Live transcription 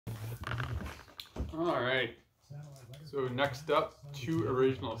All right. So next up, 2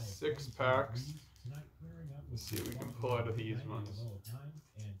 original 6 packs. Let's see what we can pull out of these ones.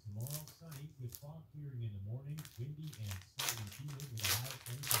 And tomorrow sunny with fog clearing in the morning, windy and slightly humid with a high of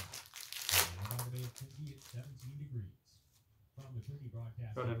 25. And Bay of Quinte at 17 degrees. From the Quinte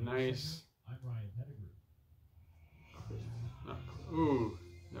Broadcast. Got a nice. I'm Ryan Pettigrew. Ooh,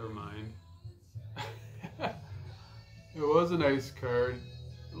 never mind. It was a nice card.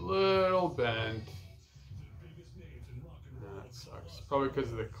 A little bent. That sucks. Probably because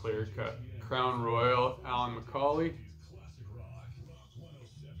of the clear cut. Crown Royal, Alan McCauley.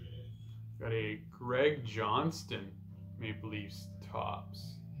 Got a Greg Johnston Maple Leafs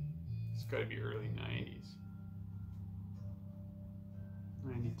tops. It's got to be early 90s.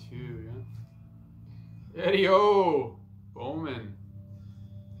 92, yeah. Eddie O! Bowman.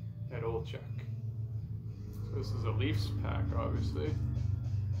 At Olchek. So this is a Leafs pack, obviously.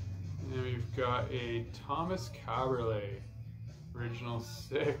 And then we've got a Thomas Caberlet. Original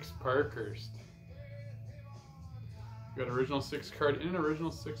 6 Parkhurst. We've got original 6 card in an original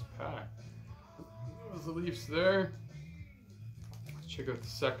 6 pack. There's the Leafs there. Let's check out the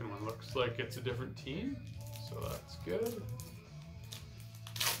second one. Looks like it's a different team, so that's good.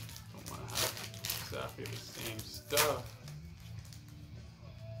 Don't want to have exactly the same stuff.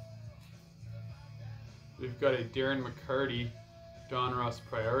 We've got a Darren McCarty, Don Ross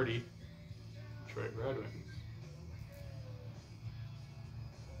Priority, Detroit Red Wings.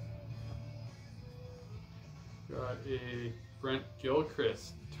 Got a Brent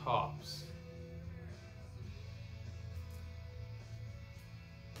Gilchrist tops.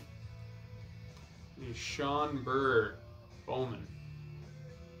 A Sean Burr Bowman.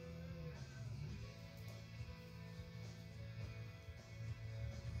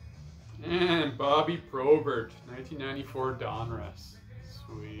 And Bobby Probert, 1994 Donruss.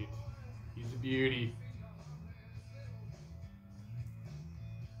 Sweet. He's a beauty.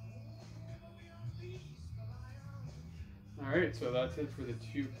 Alright, so that's it for the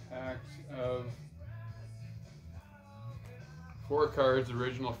 2 packs of 4 cards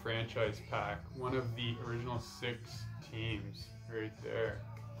original franchise pack. One of the original 6 teams right there.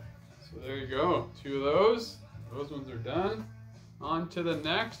 So there you go. 2 of those. Those ones are done. On to the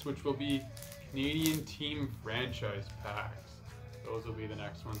next, which will be Canadian team franchise packs. Those will be the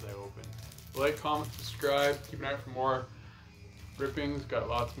next ones I open. Like, comment, subscribe. Keep an eye out for more rippings. Got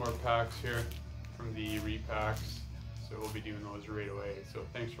lots more packs here from the repacks. So we'll be doing those right away. So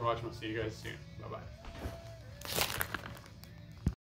thanks for watching. We'll see you guys soon. Bye-bye.